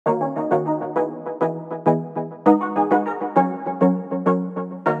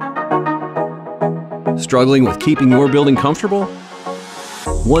Struggling with keeping your building comfortable?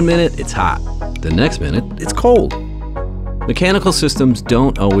 One minute it's hot, the next minute it's cold. Mechanical systems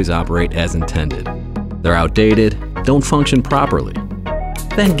don't always operate as intended. They're outdated, don't function properly.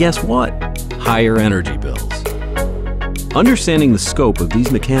 Then guess what? Higher energy bills. Understanding the scope of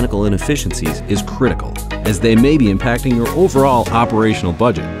these mechanical inefficiencies is critical, as they may be impacting your overall operational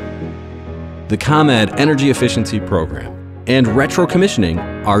budget. The ComEd Energy Efficiency Program and retro commissioning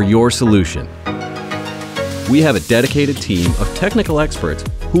are your solution. We have a dedicated team of technical experts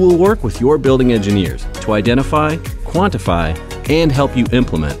who will work with your building engineers to identify, quantify, and help you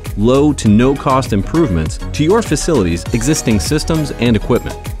implement low to no cost improvements to your facility's existing systems and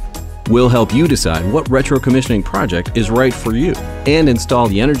equipment. We'll help you decide what retro commissioning project is right for you and install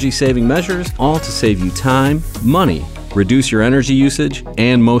the energy saving measures, all to save you time, money, reduce your energy usage,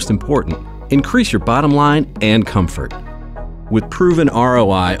 and most important, increase your bottom line and comfort. With proven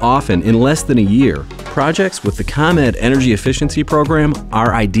ROI often in less than a year, projects with the ComEd Energy Efficiency Program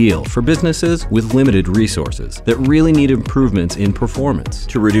are ideal for businesses with limited resources that really need improvements in performance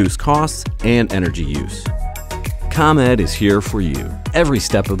to reduce costs and energy use. ComEd is here for you every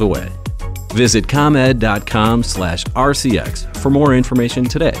step of the way. Visit comed.com/RCX for more information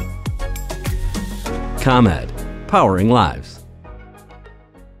today. ComEd, powering lives.